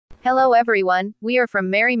Hello everyone, we are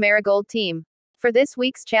from Marigold team. For this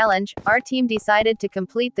week's challenge, our team decided to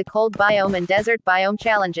complete the cold biome and desert biome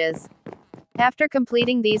challenges. After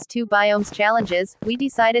completing these two biomes challenges, we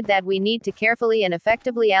decided that we need to carefully and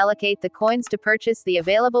effectively allocate the coins to purchase the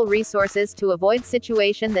available resources to avoid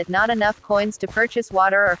situation that not enough coins to purchase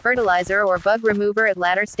water or fertilizer or bug remover at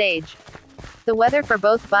latter stage. The weather for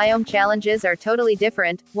both biome challenges are totally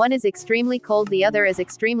different, one is extremely cold, the other is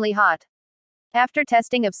extremely hot. After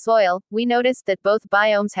testing of soil, we noticed that both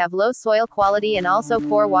biomes have low soil quality and also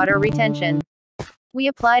poor water retention. We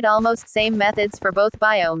applied almost same methods for both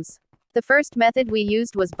biomes. The first method we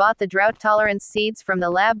used was bought the drought tolerance seeds from the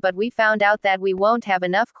lab, but we found out that we won't have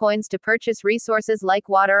enough coins to purchase resources like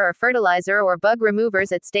water or fertilizer or bug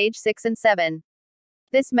removers at stage 6 and 7.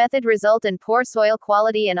 This method result in poor soil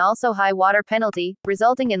quality and also high water penalty,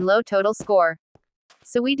 resulting in low total score.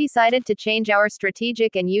 So we decided to change our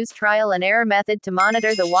strategic and use trial and error method to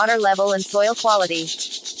monitor the water level and soil quality.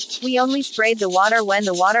 We only sprayed the water when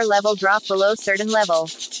the water level dropped below certain level.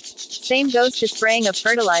 Same goes to spraying of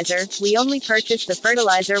fertilizer, we only purchased the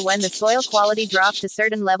fertilizer when the soil quality dropped to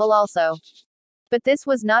certain level also. But this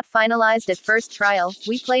was not finalized at first trial,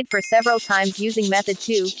 we played for several times using method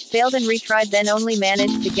 2, failed and retried, then only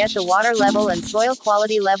managed to get the water level and soil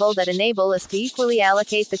quality level that enable us to equally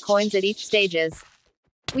allocate the coins at each stages.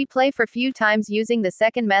 We play for few times using the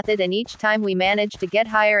second method and each time we manage to get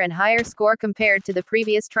higher and higher score compared to the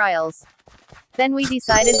previous trials. Then we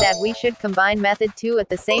decided that we should combine method 2 at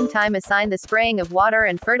the same time, assign the spraying of water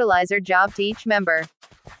and fertilizer job to each member.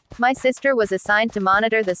 My sister was assigned to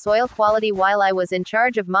monitor the soil quality while I was in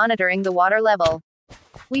charge of monitoring the water level.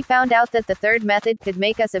 We found out that the third method could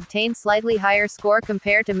make us obtain slightly higher score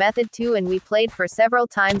compared to method 2, and we played for several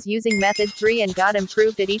times using method 3 and got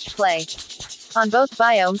improved at each play. On both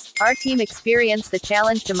biomes, our team experienced the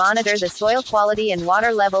challenge to monitor the soil quality and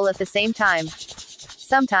water level at the same time.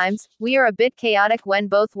 Sometimes, we are a bit chaotic when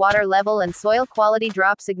both water level and soil quality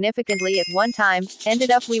drop significantly at one time,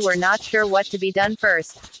 ended up we were not sure what to be done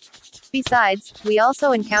first. Besides, we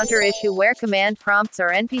also encounter issue where command prompts or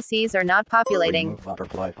NPCs are not populating.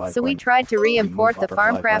 So we tried to re-import the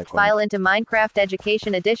Farmcraft file into Minecraft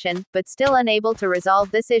Education Edition, but still unable to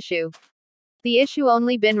resolve this issue. The issue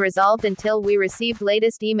only been resolved until we received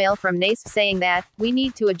latest email from NASEF saying that we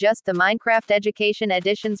need to adjust the Minecraft Education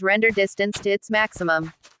Edition's render distance to its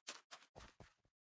maximum.